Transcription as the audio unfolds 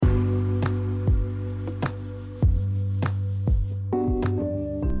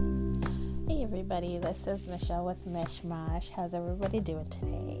everybody. This is Michelle with Mishmash. How's everybody doing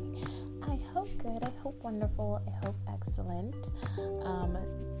today? I hope good. I hope wonderful. I hope excellent.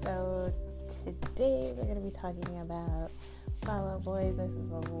 So today we're going to be talking about Fall Out Boy. This is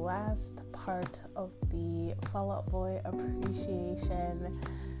the last part of the Fall Out Boy appreciation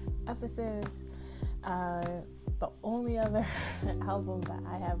episodes. The only other album that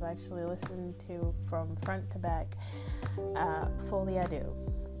I have actually listened to from front to back, Fully I Do,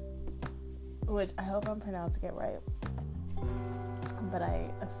 which I hope I'm pronouncing it right, but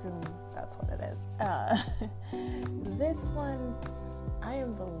I assume that's what it is. This one I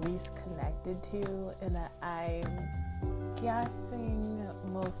am the least connected to, and I'm guessing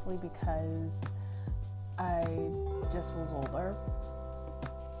mostly because I just was older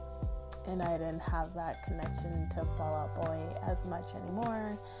and I didn't have that connection to Fall Out Boy as much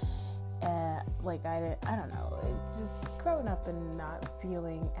anymore. I don't know, it's just growing up and not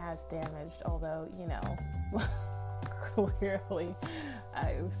feeling as damaged, although, clearly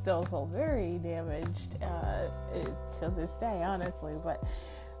I still feel very damaged to this day, honestly, but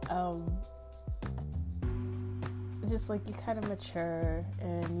just like you kind of mature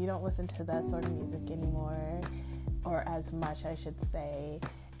and you don't listen to that sort of music anymore, or as much I should say,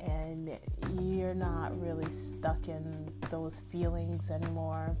 and you're not really stuck in those feelings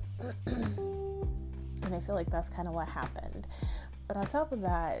anymore. And I feel like that's kind of what happened. But on top of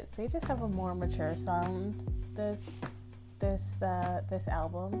that, they just have a more mature sound. This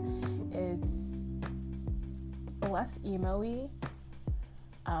album, it's less emo-y,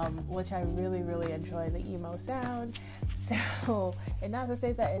 which I really, really enjoy the emo sound. So, and not to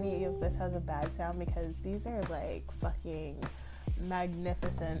say that any of this has a bad sound, because these are like fucking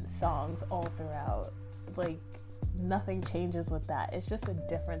magnificent songs all throughout. Like, nothing changes with that. It's just a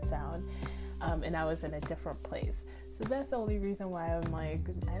different sound, and I was in a different place. So that's the only reason why I'm like,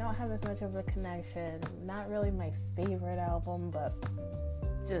 I don't have as much of a connection. Not really my favorite album, but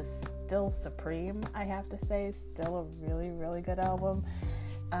just still supreme, I have to say. Still a really, really good album.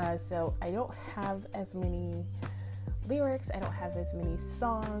 So I don't have as many lyrics, I don't have as many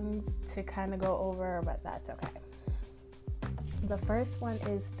songs to kind of go over, but that's okay. The first one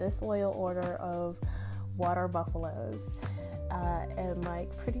is Disloyal Order of Water Buffaloes, and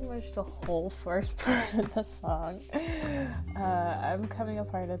like pretty much the whole first part of the song, I'm coming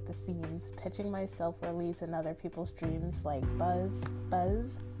apart at the seams, pitching myself release in other people's dreams like buzz, buzz,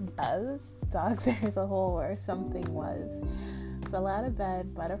 buzz, dog there's a hole where something was. Fell out of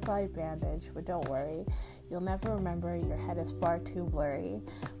bed, butterfly bandage, but don't worry, you'll never remember, your head is far too blurry.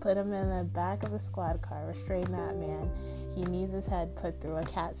 Put him in the back of a squad car, restrain that man, he needs his head put through a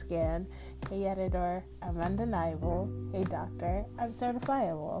CAT scan. Hey editor, I'm undeniable. Hey doctor, I'm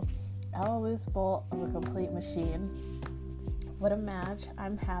certifiable. I'm a loose bolt of a complete machine. What a match,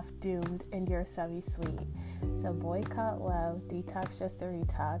 I'm half doomed and you're semi-sweet. So boycott love, detox just a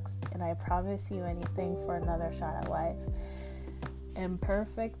retox, and I promise you anything for another shot at life.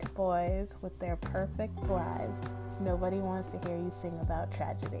 Imperfect boys with their perfect lives. Nobody wants to hear you sing about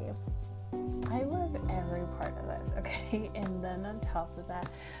tragedy. I love every part of this, okay? And then on top of that,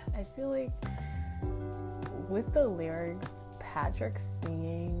 I feel like with the lyrics, Patrick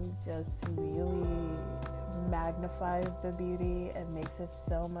singing just really magnifies the beauty and makes it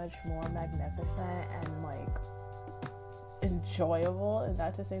so much more magnificent and like enjoyable. And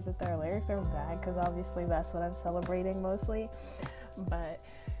not to say that their lyrics are bad, because obviously that's what I'm celebrating mostly, but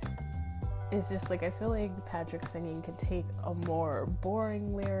it's just like, I feel like Patrick singing could take a more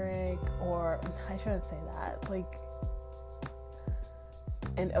boring lyric, or I shouldn't say that, like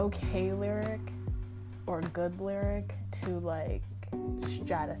an okay lyric or good lyric to like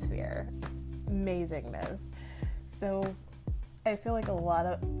stratosphere amazingness. So I feel like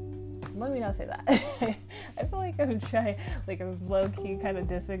let me not say that. I feel like I'm low-key kind of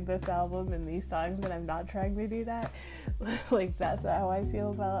dissing this album and these songs, and I'm not trying to do that. Like, that's not how I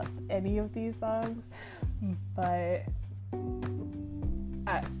feel about any of these songs. But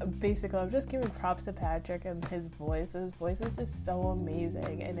basically, I'm just giving props to Patrick and his voice. His voice is just so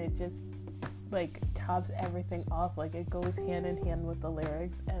amazing, and it just like tops everything off. Like, it goes hand in hand with the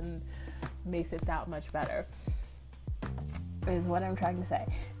lyrics and makes it that much better, is what I'm trying to say.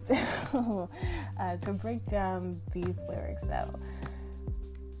 So, to break down these lyrics though,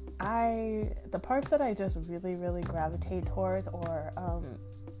 the parts that I just really, really gravitate towards, or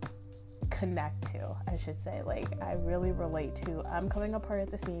connect to, I should say, like I really relate to, I'm coming apart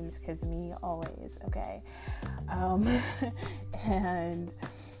at the seams, because me always, okay? And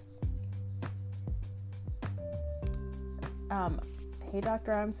hey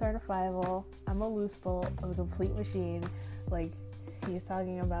doctor, I'm certifiable, I'm a loose bolt, I'm a complete machine. Like, he's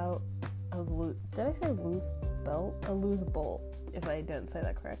talking about did I say loose belt? A loose bolt, if I didn't say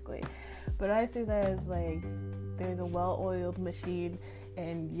that correctly. But I see that as like, there's a well-oiled machine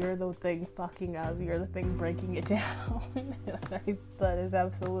and you're the thing fucking up, you're the thing breaking it down. That is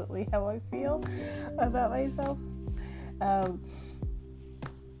absolutely how I feel about myself.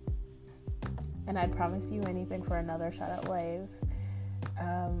 And I'd promise you anything for another shot at life.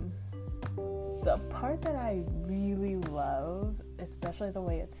 The part that I really love, especially the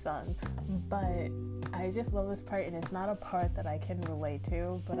way it's sung, but I just love this part, and it's not a part that I can relate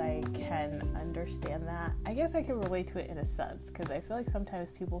to, but I can understand that. I guess I can relate to it in a sense, because I feel like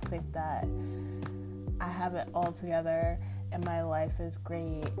sometimes people think that I have it all together and my life is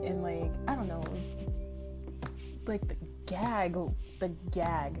great, and like, I don't know, like the gag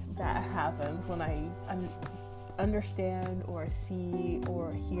that happens when I understand or see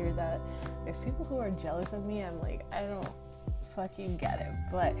or hear that there's people who are jealous of me. I'm like, I don't fucking get it.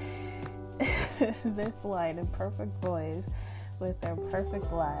 But this line, in perfect voice with their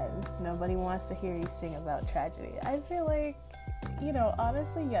perfect lives, nobody wants to hear you sing about tragedy. I feel like,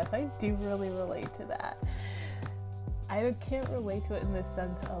 honestly, yes, I do really relate to that. I can't relate to it in the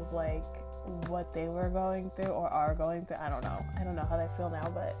sense of like what they were going through or are going through. I don't know how they feel now,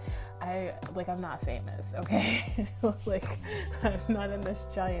 but I'm not famous, okay? Like, I'm not in this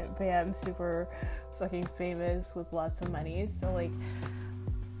giant band, super fucking famous with lots of money, so like,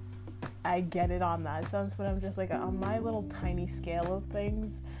 I get it on that sense, but I'm just like, on my little tiny scale of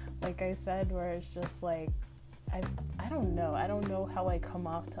things, like I said, where it's just like, I don't know how I come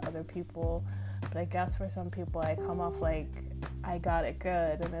off to other people, but I guess for some people I come off like I got it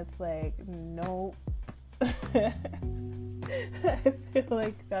good, and it's like, nope. I feel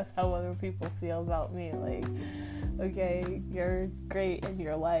like that's how other people feel about me. Like, okay, you're great in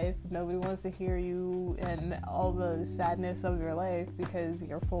your life, nobody wants to hear you and all the sadness of your life because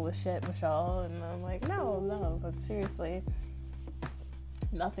you're full of shit, Michelle. And I'm like, no, but seriously,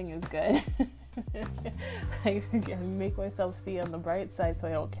 nothing is good. I make myself see on the bright side so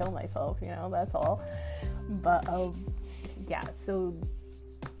I don't kill myself, that's all. But yeah, so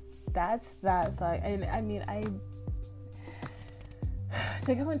that's that song. And I mean,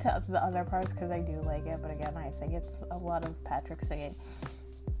 to go into the other parts, because I do like it, but again, I think it's a lot of Patrick singing.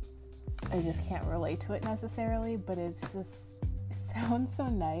 I just can't relate to it necessarily, but it sounds so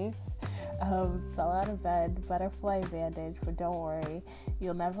nice. Fell out of bed, butterfly bandage, but don't worry,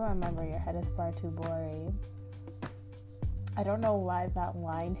 you'll never remember, your head is far too blurry. I don't know why that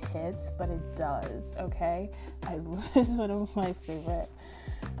line hits, but it does, okay? It's one of my favorite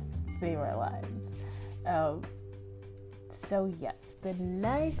lines. So yes, the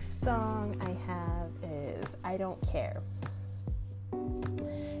next song I have is I Don't Care.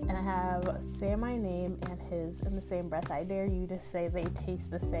 And I have Say My Name and His in the same breath. I dare you to say they taste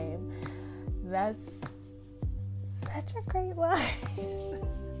the same. That's such a great line.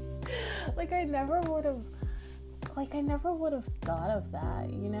 Like, I never would have thought of that,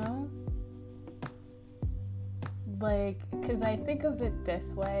 Like, because I think of it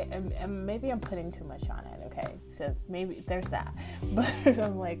this way, and maybe I'm putting too much on it, okay? So maybe there's that. But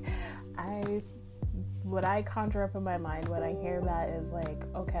I'm like, what I conjure up in my mind when I hear that is like,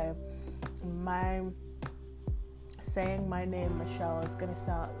 okay, saying my name, Michelle, is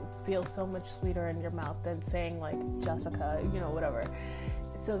gonna feel so much sweeter in your mouth than saying like Jessica, whatever.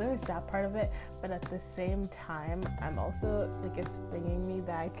 So there's that part of it, but at the same time, I'm also like, it's bringing me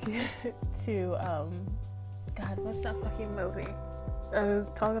back to God, what's that fucking movie? I was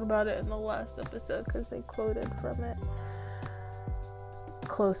talking about it in the last episode because they quoted from it.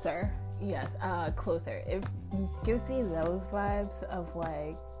 Closer. Yes, Closer. It gives me those vibes of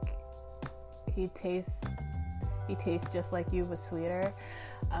like, he tastes just like you, but sweeter.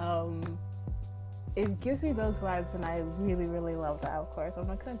 It gives me those vibes, and I really, really love that. Of course, I'm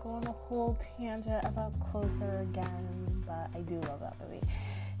not gonna go on a whole tangent about Closer again, but I do love that movie.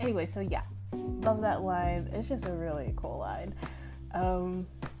 Anyway, so yeah, love that line. It's just a really cool line.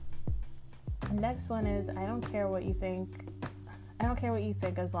 Next one is I don't care what you think. I don't care what you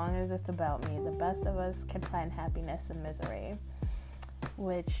think as long as it's about me. The best of us can find happiness in misery.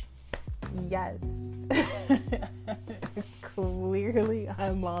 Which, yes, clearly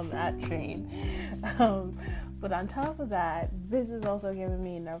I'm on that train. But on top of that, this is also giving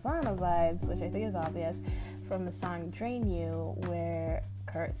me Nirvana vibes, which I think is obvious, from the song Drain You, where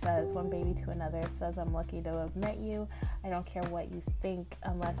Kurt says, one baby to another, says, I'm lucky to have met you. I don't care what you think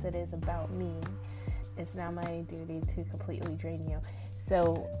unless it is about me. It's now my duty to completely drain you.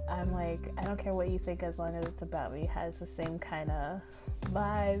 So I'm like, I don't care what you think as long as it's about me. It has the same kind of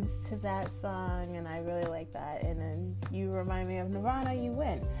vibes to that song, and I really like that. And then you remind me of Nirvana, you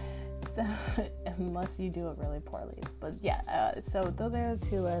win. So, unless you do it really poorly. But yeah, so those are the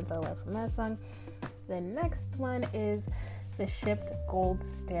two lines I love from that song. The next one is The Shipped Gold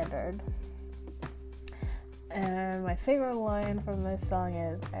Standard. And my favorite line from this song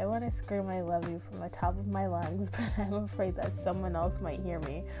is, I want to scream I love you from the top of my lungs, but I'm afraid that someone else might hear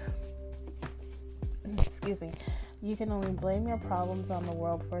me. Excuse me. You can only blame your problems on the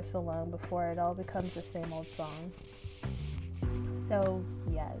world for so long before it all becomes the same old song. So,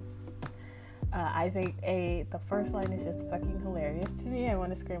 yes. I think the first line is just fucking hilarious to me. I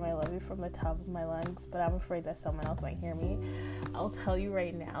want to scream I love you from the top of my lungs, but I'm afraid that someone else might hear me. I'll tell you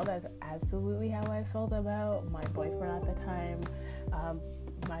right now, that's absolutely how I felt about my boyfriend at the time.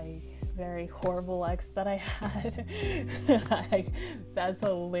 My very horrible ex that I had. That's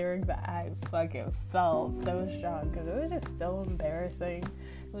a lyric that I fucking felt so strong, because it was just so embarrassing.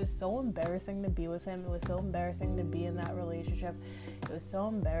 It was so embarrassing to be with him. It was so embarrassing to be in that relationship. It was so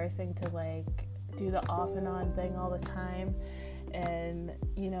embarrassing to like do the off and on thing all the time. And,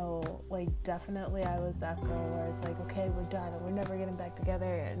 you know, like, definitely I was that girl where it's like, okay, we're done and we're never getting back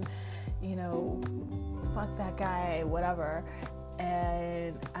together, and, you know, fuck that guy, whatever.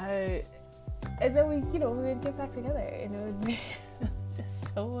 And then we would get back together, and it would be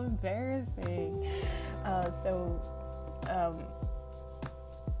just so embarrassing.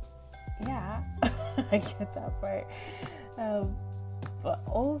 Yeah, I get that part. But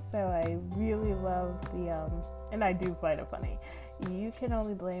also, I really love and I do find it funny, you can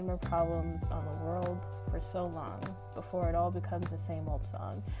only blame your problems on the world for so long before it all becomes the same old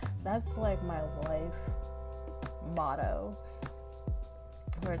song. That's like my life motto.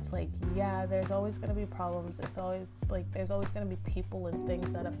 Where it's like, yeah, there's always going to be problems. It's always like, there's always going to be people and things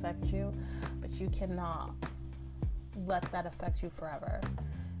that affect you, but you cannot let that affect you forever.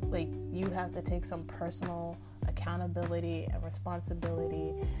 Like, you have to take some personal accountability and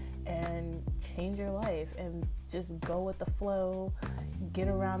responsibility and change your life and just go with the flow, get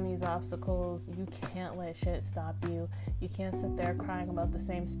around these obstacles. You can't let shit stop you. You can't sit there crying about the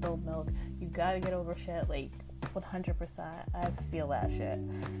same spilled milk. You gotta get over shit, like, 100%. I feel that shit.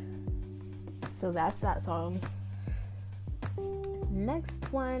 So that's that song.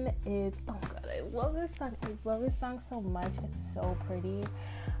 Next one is, oh god, I love this song. I love this song so much. It's so pretty.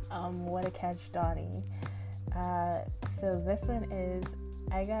 What a Catch, Donnie. So this one is,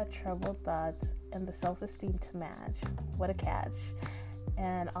 I got troubled thoughts and the self-esteem to match. What a catch.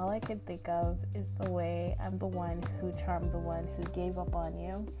 And all I can think of is the way I'm the one who charmed the one who gave up on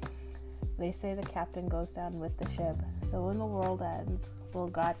you. They say the captain goes down with the ship, so when the world ends, will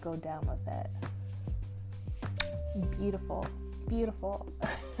God go down with it? Beautiful, beautiful.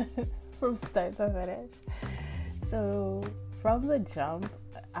 From start to finish. So from the jump,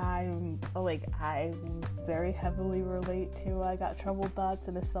 I very heavily relate to I got troubled thoughts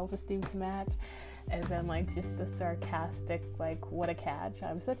and a self-esteem to match. And then, like, just the sarcastic, like, what a catch.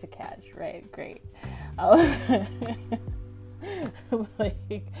 I'm such a catch, right? Great.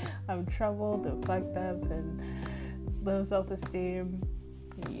 Like, I'm troubled and fucked up and low self-esteem.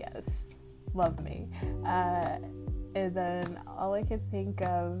 Yes. Love me. And then all I can think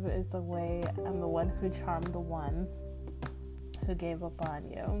of is the way I'm the one who charmed the one who gave up on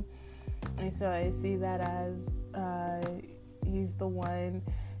you. And so I see that as he's the one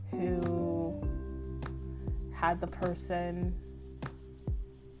who had the person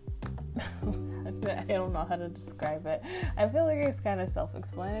I don't know how to describe it. I feel like it's kind of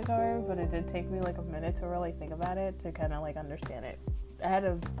self-explanatory, but it did take me like a minute to really think about it, to kind of like understand it. I had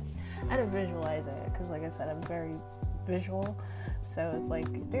to visualize it, because like I said, I'm very visual. So it's like,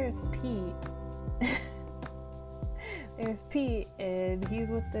 there's Pete there's Pete, and he's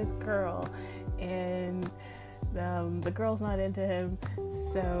with this girl, and the girl's not into him,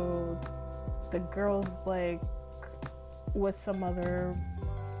 so the girl's like with some other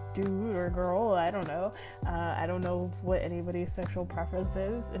dude or girl, I don't know. I don't know what anybody's sexual preference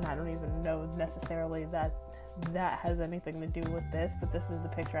is, and I don't even know necessarily that has anything to do with this, but this is the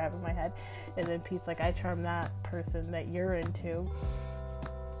picture I have in my head. And then Pete's like, I charm that person that you're into,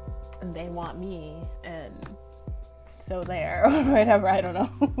 and they want me, and so there, or whatever, I don't know.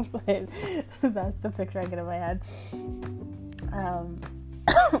 But that's the picture I get in my head.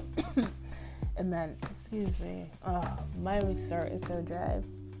 And then, excuse me, my throat is so dry.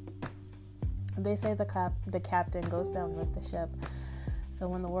 They say the captain goes down with the ship, so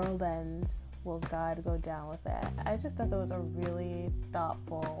when the world ends, will God go down with it? I just thought that was a really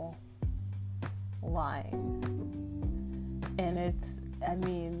thoughtful line.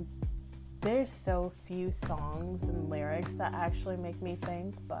 And there's so few songs and lyrics that actually make me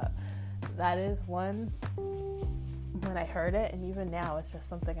think, but that is one when I heard it, and even now it's just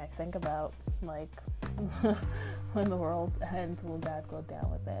something I think about, like when the world ends, will God go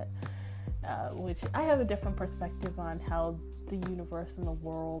down with it? Which I have a different perspective on how the universe and the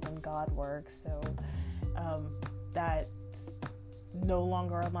world and God works, so that's no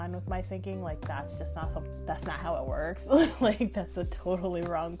longer aligned with my thinking. Like, that's not how it works. Like, that's a totally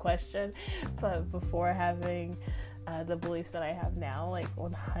wrong question. But before having the beliefs that I have now, like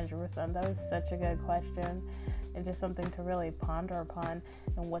 100%, that was such a good question, and just something to really ponder upon,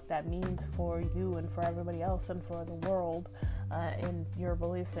 and what that means for you and for everybody else and for the world, and your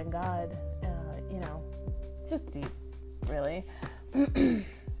beliefs in God. Just deep, really.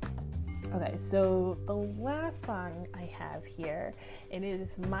 Okay, so the last song I have here, it is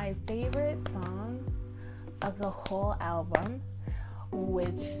my favorite song of the whole album,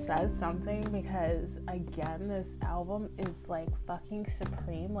 which says something, because again, this album is like fucking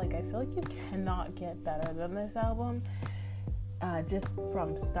supreme. Like, I feel like you cannot get better than this album, just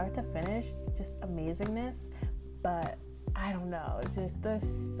from start to finish, just amazingness. But I don't know, just this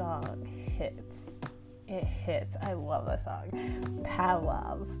song hits. It hits. I love this song.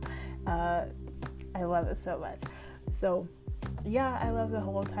 Pavlov. I love it so much. So yeah, I love the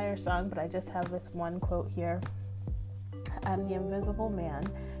whole entire song, but I just have this one quote here. I'm the invisible man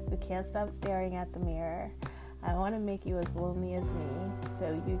who can't stop staring at the mirror. I want to make you as lonely as me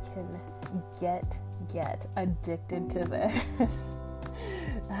so you can get addicted to this.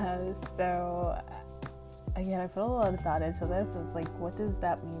 So again, I put a lot of thought into this. It's like, what does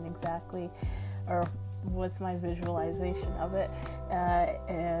that mean exactly? Or what's my visualization of it?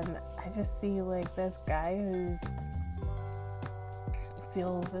 And I just see like this guy who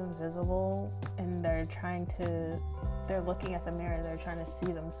feels invisible, and they're looking at the mirror, they're trying to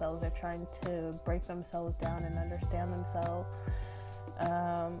see themselves, they're trying to break themselves down and understand themselves.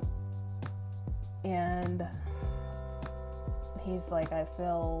 And he's like, I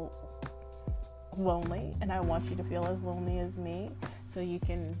feel lonely, and I want you to feel as lonely as me so you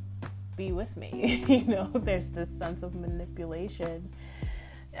can be with me. There's this sense of manipulation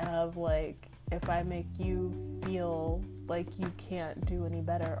of like, if I make you feel like you can't do any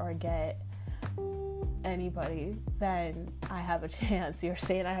better or get anybody, then I have a chance. You're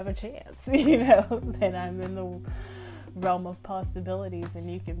saying I have a chance, then I'm in the realm of possibilities,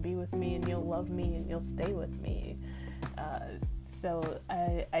 and you can be with me, and you'll love me, and you'll stay with me. So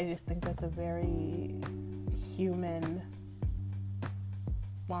I just think that's a very human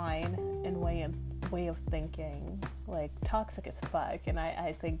line and way of thanking, like toxic as fuck. And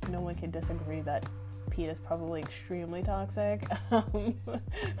I think no one can disagree that Pete is probably extremely toxic. I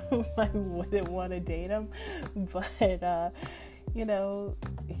wouldn't want to date him, but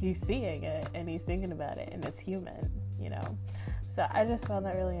he's seeing it and he's thinking about it, and it's human, So I just found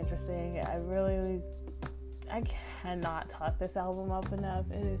that really interesting. I cannot talk this album up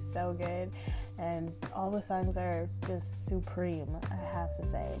enough. It is so good, and all the songs are just supreme, I have to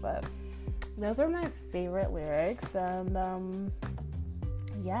say. But those are my favorite lyrics, and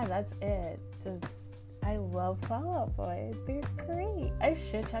yeah, that's it. Just, I love Fall Out Boy. They're great. I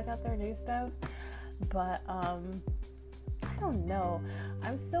should check out their new stuff, but I don't know.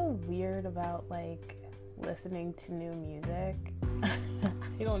 I'm so weird about like listening to new music.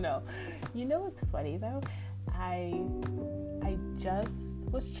 I don't know. You know what's funny though? I just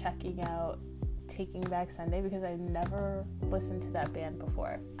was checking out Taking Back Sunday because I never listened to that band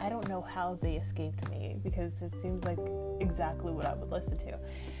before. I don't know how they escaped me, because it seems like exactly what I would listen to.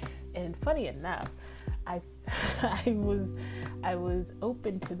 And funny enough, I was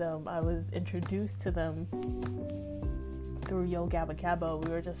open to them. I was introduced to them through Yo Gabba Gabba.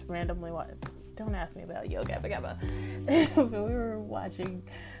 We were just randomly watching. Don't ask me about Yo Gabba Gabba. But we were watching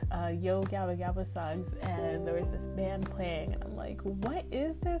Yo Gabba Gabba songs, and there was this band playing, and I'm like, what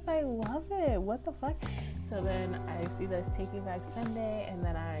is this? I love it. What the fuck? So then I see this Taking Back Sunday, and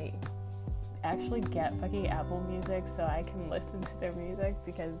then I actually get fucking Apple Music so I can listen to their music,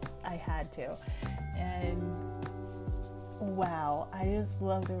 because I had to. And wow, I just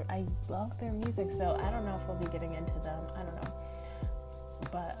love their music. So I don't know if I'll be getting into them. I don't know.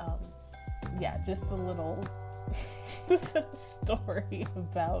 But yeah, just a little story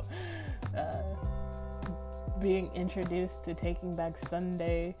about being introduced to Taking Back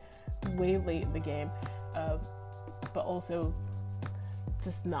Sunday way late in the game, but also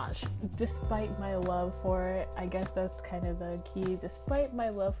just not, despite my love for it. I guess that's kind of the key. Despite my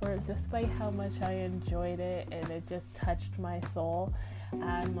love for it, despite how much I enjoyed it and it just touched my soul,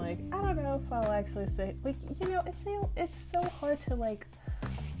 I'm like, I don't know if I'll actually say, like, it's so hard to like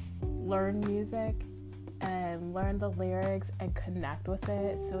learn music and learn the lyrics and connect with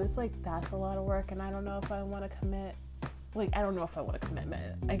it. So it's like, that's a lot of work, and I don't know if I want to commit like, I don't know if I want a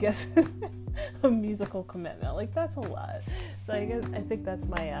commitment. I guess a musical commitment. Like, that's a lot. So I think that's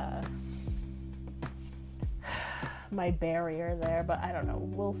my my barrier there. But I don't know.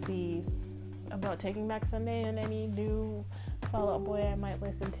 We'll see about Taking Back Sunday and any new Fall Out Boy I might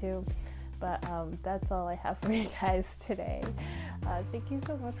listen to. But that's all I have for you guys today. Thank you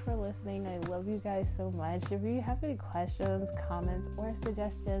so much for listening. I love you guys so much. If you have any questions, comments, or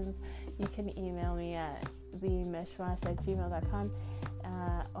suggestions, you can email me at themishmash@gmail.com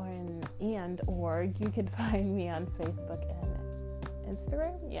or you can find me on Facebook and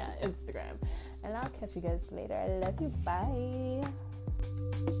Instagram. Yeah, Instagram. And I'll catch you guys later. I love you. Bye.